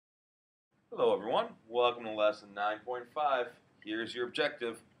Hello everyone, welcome to lesson 9.5. Here's your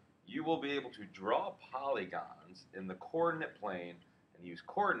objective. You will be able to draw polygons in the coordinate plane and use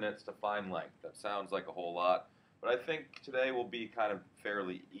coordinates to find length. That sounds like a whole lot, but I think today will be kind of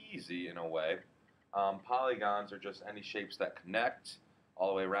fairly easy in a way. Polygons are just any shapes that connect all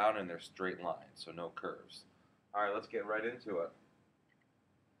the way around and they're straight lines, so no curves. Alright, let's get right into it.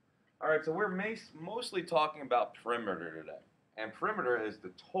 Alright, so we're mostly talking about perimeter today. And perimeter is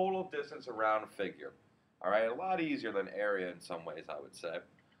the total distance around a figure. Alright, a lot easier than area in some ways, I would say.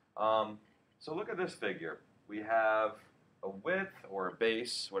 So look at this figure. We have a width or a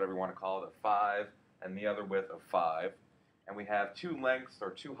base, whatever you want to call it, of 5, and the other width of 5. And we have two lengths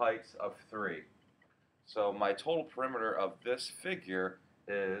or two heights of 3. So my total perimeter of this figure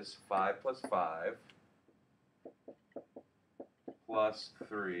is 5 plus 5 plus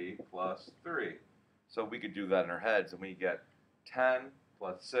 3 plus 3. So we could do that in our heads, and we get 10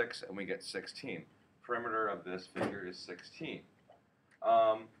 plus 6, and we get 16. Perimeter of this figure is 16.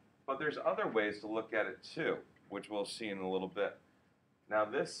 But there's other ways to look at it too, which we'll see in a little bit. Now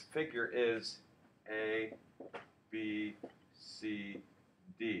this figure is A, B, C,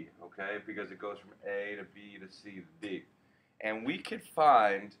 D, okay? Because it goes from A to B to C to D. And we could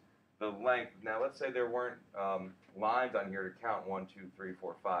find the length. Now let's say there weren't lines on here to count 1, 2, 3,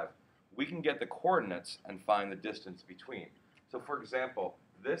 4, 5. We can get the coordinates and find the distance between. So for example,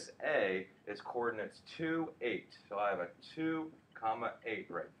 this A is coordinates 2, 8. So I have a 2, 8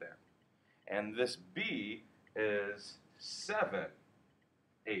 right there. And this B is 7,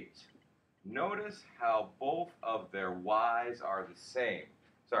 8. Notice how both of their Y's are the same.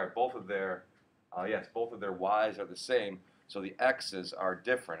 Sorry, both of their Y's are the same. So the X's are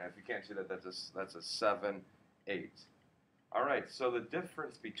different. If you can't see that, that's a 7, 8. All right, so the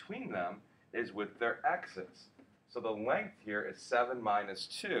difference between them is with their X's. So the length here is 7 minus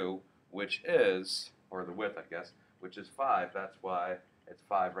 2, which is, or the width, I guess, which is 5. That's why it's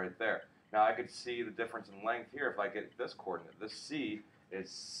 5 right there. Now I could see the difference in length here if I get this coordinate. This C is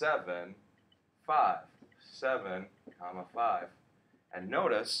 7, 5. 7, 5. And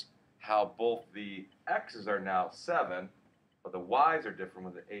notice how both the X's are now 7, but the Y's are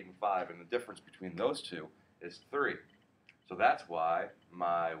different with the 8 and 5, and the difference between those two is 3. So that's why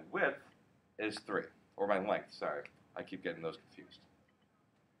my width is 3, or my length, sorry. I keep getting those confused.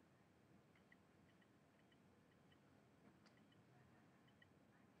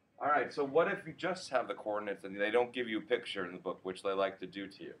 All right, so what if you just have the coordinates and they don't give you a picture in the book, which they like to do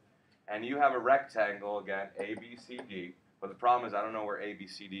to you? And you have a rectangle, again, A, B, C, D, but the problem is I don't know where A, B,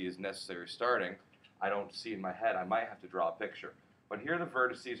 C, D is necessary starting. I don't see in my head. I might have to draw a picture. But here are the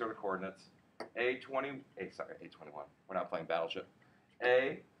vertices or the coordinates. A21. We're not playing Battleship.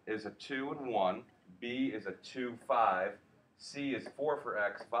 A is a 2 and 1. B is a 2, 5. C is 4 for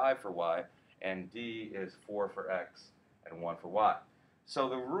X, 5 for Y. And D is 4 for X and 1 for Y. So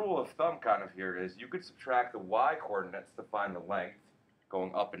the rule of thumb kind of here is you could subtract the Y coordinates to find the length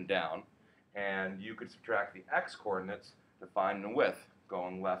going up and down. And you could subtract the X coordinates to find the width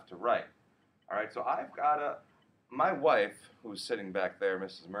going left to right. All right, so I've got my wife, who's sitting back there,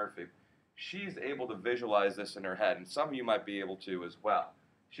 Mrs. Murphy, she's able to visualize this in her head, and some of you might be able to as well.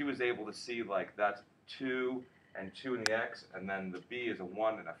 She was able to see, like, that's 2 and 2 in the X, and then the B is a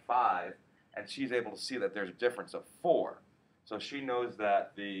 1 and a 5, and she's able to see that there's a difference of 4. So she knows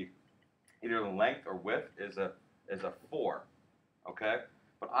that either the length or width is a 4, okay?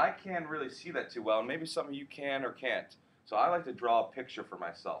 But I can't really see that too well, and maybe some of you can or can't. So I like to draw a picture for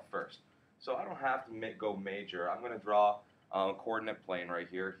myself first. So I don't have to go major. I'm going to draw a coordinate plane right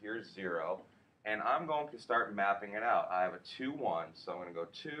here. Here's 0. And I'm going to start mapping it out. I have a 2, 1. So I'm going to go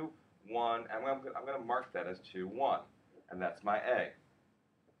 2, 1. And I'm going to mark that as 2, 1. And that's my A.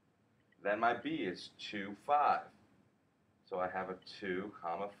 Then my B is 2, 5. So I have a 2,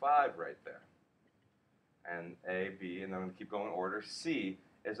 5 right there. And A, B, and then I'm going to keep going in order. C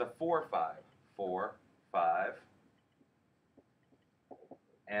is a 4, 5. 4, 5.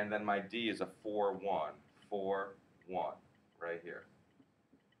 And then my D is a 4, 1. 4, 1 right here.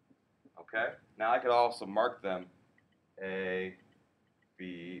 Okay? Now I could also mark them A,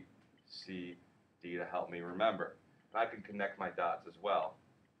 B, C, D to help me remember. And I can connect my dots as well.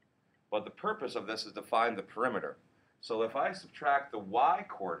 But the purpose of this is to find the perimeter. So if I subtract the Y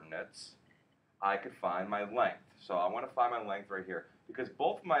coordinates, I could find my length. So I want to find my length right here. Because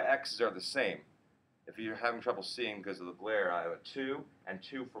both of my X's are the same. If you're having trouble seeing because of the glare, I have a 2 and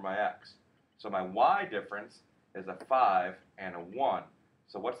 2 for my X. So my Y difference is a 5 and a 1.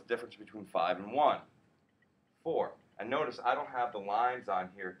 So what's the difference between 5 and 1? 4. And notice I don't have the lines on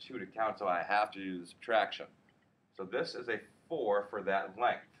here 2 to count, so I have to do the subtraction. So this is a 4 for that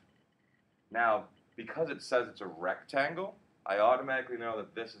length. Now, because it says it's a rectangle, I automatically know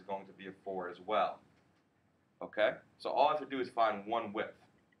that this is going to be a 4 as well. Okay? So all I have to do is find one width.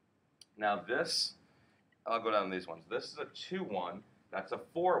 Now this, I'll go down these ones. This is a 2, 1. That's a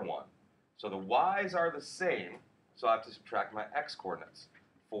 4, 1. So the y's are the same, so I have to subtract my x coordinates.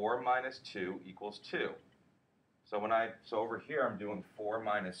 4 minus 2 equals 2. So over here I'm doing 4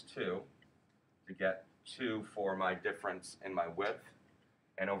 minus 2 to get 2 for my difference in my width.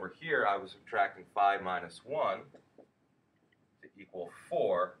 And over here I was subtracting 5 minus 1 to equal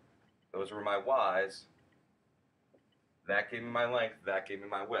 4. Those were my y's. That gave me my length, that gave me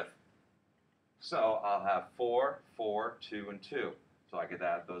my width. So I'll have 4, 4, 2, and 2. So I could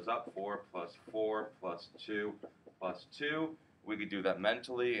add those up, 4 plus 4 plus 2 plus 2. We could do that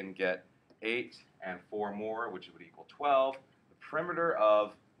mentally and get 8 and 4 more, which would equal 12. The perimeter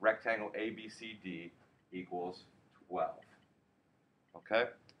of rectangle ABCD equals 12. Okay?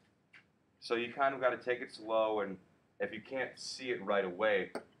 So you kind of got to take it slow, and if you can't see it right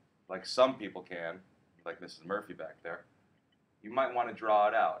away, like some people can, like Mrs. Murphy back there, you might want to draw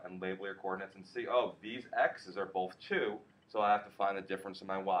it out and label your coordinates and see, oh, these x's are both 2, so I have to find the difference in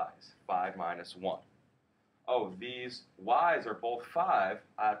my y's, 5 minus 1. Oh, these y's are both 5,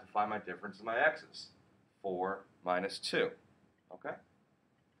 I have to find my difference in my x's, 4 minus 2. Okay?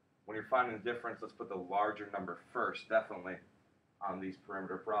 When you're finding the difference, let's put the larger number first, definitely, on these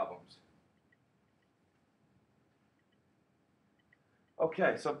perimeter problems.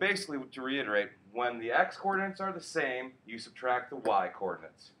 Okay, so basically, to reiterate, when the x coordinates are the same, you subtract the y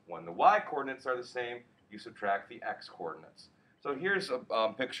coordinates. When the y coordinates are the same, you subtract the x coordinates. So here's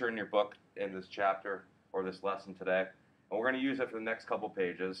a picture in your book in this chapter, or this lesson today, and we're going to use it for the next couple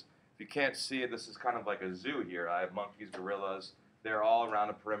pages. If you can't see it, this is kind of like a zoo here. I have monkeys, gorillas. They're all around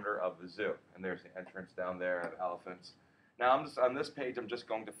the perimeter of the zoo, and there's the entrance down there. I have elephants. Now, on this page, I'm just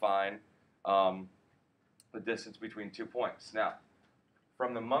going to find the distance between 2 points. Now,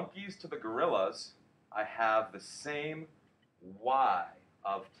 from the monkeys to the gorillas, I have the same y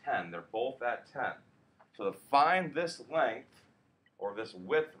of 10. They're both at 10. So to find this length, or this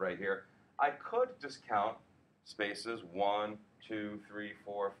width right here, I could just count spaces 1, 2, 3,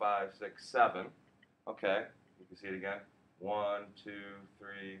 4, 5, 6, 7. Okay, you can see it again. 1, 2,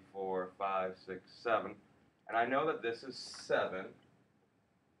 3, 4, 5, 6, 7. And I know that this is 7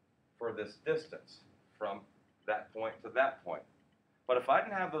 for this distance from that point to that point. But if I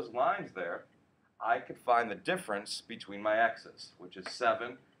didn't have those lines there, I could find the difference between my x's, which is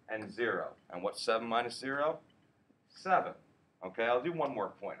 7 and 0. And what's 7 minus 0? 7. Okay, I'll do one more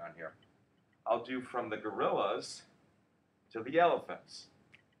point on here. I'll do from the gorillas to the elephants.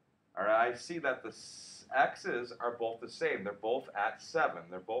 All right, I see that the x's are both the same. They're both at 7.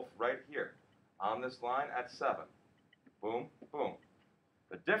 They're both right here on this line at 7. Boom, boom.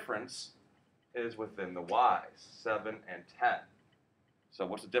 The difference is within the y's, 7 and 10. So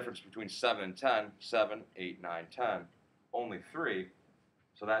what's the difference between 7 and 10? 7, 8, 9, 10. Only 3.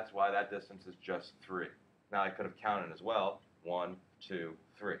 So that's why that distance is just 3. Now I could have counted as well. 1, 2,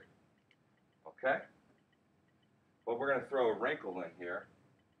 3. Okay? But we're going to throw a wrinkle in here.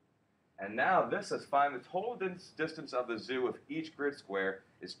 And now this is find the total distance of the zoo if each grid square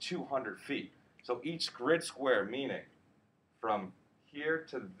is 200 feet. So each grid square, meaning from here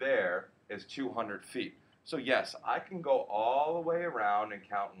to there, is 200 feet. So yes, I can go all the way around and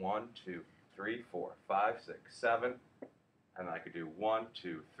count 1, 2, 3, 4, 5, 6, 7, and I could do 1,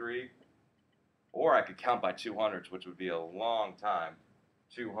 2, 3, or I could count by 200s, which would be a long time.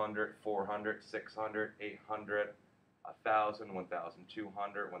 200, 400, 600, 800, 1,000,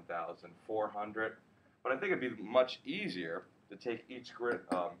 1,200, 1,400. But I think it'd be much easier to take each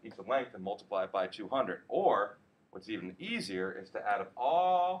length and multiply it by 200. Or what's even easier is to add up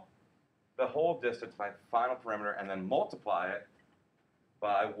the whole distance, my final perimeter, and then multiply it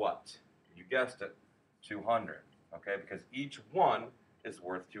by what? You guessed it, 200. Okay, because each one is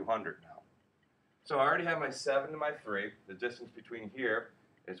worth 200 now. So I already have my 7 and my 3. The distance between here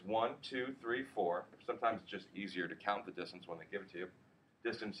is 1, 2, 3, 4. Sometimes it's just easier to count the distance when they give it to you.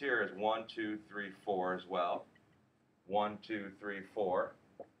 Distance here is 1, 2, 3, 4 as well. 1, 2, 3, 4.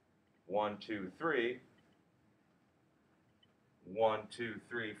 1, 2, 3. 1, 2,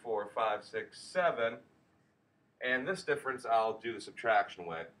 3, 4, 5, 6, 7. And this difference I'll do the subtraction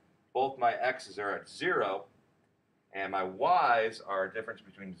with. Both my x's are at 0, and my y's are a difference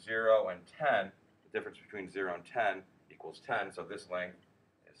between 0 and 10. The difference between 0 and 10 equals 10, so this length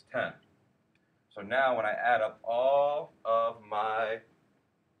is 10. So now when I add up all of my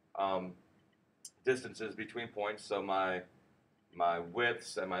distances between points, so my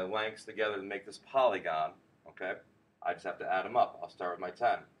widths and my lengths together to make this polygon, okay, I just have to add them up. I'll start with my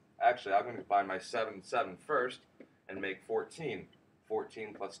 10. Actually, I'm going to combine my 7 and 7 first and make 14.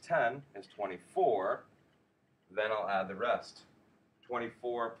 14 plus 10 is 24. Then I'll add the rest.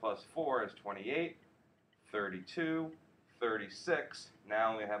 24 plus 4 is 28. 32, 36. Now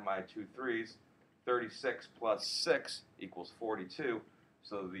I only have my 2 3s. 36 plus 6 equals 42.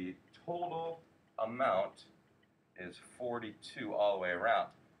 So the total amount is 42 all the way around.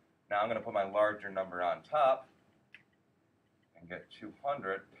 Now I'm going to put my larger number on top and get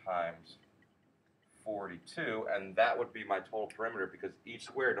 200 times 42, and that would be my total perimeter because each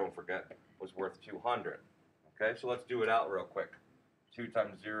square, don't forget, was worth 200. Okay, so let's do it out real quick. 2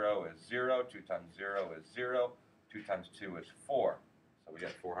 times 0 is 0, 2 times 0 is 0, 2 times 2 is 4. So we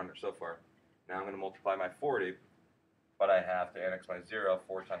got 400 so far. Now I'm going to multiply my 40, but I have to annex my 0.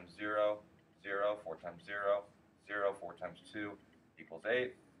 4 times 0, 0, 4 times 0, 0, 4 times 2 equals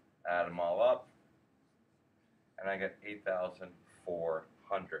 8. Add them all up, and I get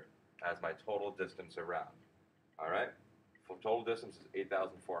 8,400 as my total distance around. All right? So total distance is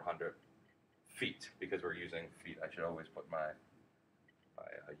 8,400 feet because we're using feet. I should always put my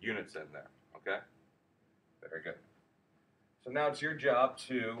units in there. Okay? Very good. So now it's your job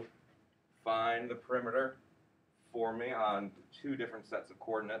to find the perimeter for me on 2 different sets of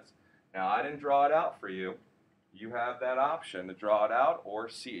coordinates. Now, I didn't draw it out for you. You have that option to draw it out or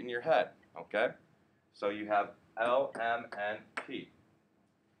see it in your head. Okay? So you have L, M, N, P.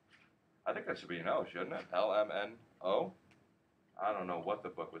 I think that should be an O, shouldn't it? L, M, N, O? I don't know what the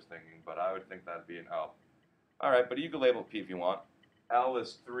book was thinking, but I would think that would be an O. All right, but you can label P if you want. L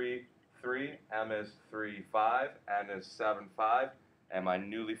is 3, 3. M is 3, 5. N is 7, 5. And my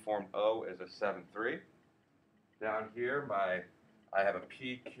newly formed O is a 7, 3. Down here, I have a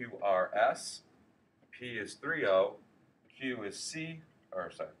P, Q, R, S. P is 3, O. Q is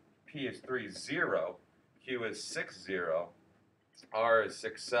P is 3, 0. Q is 6, 0. R is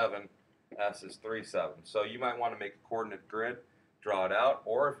 6, 7. S is 3, 7. So you might want to make a coordinate grid, draw it out,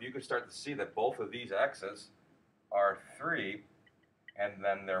 or if you could start to see that both of these X's are 3, and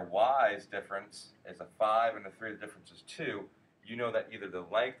then their Y's difference is a 5, and the 3, the difference is 2, you know that either the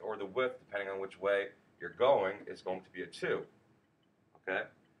length or the width, depending on which way you're going, is going to be a 2. Okay?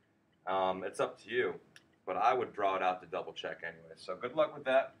 It's up to you, but I would draw it out to double check anyway. So good luck with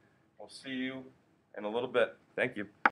that. We'll see you in a little bit. Thank you.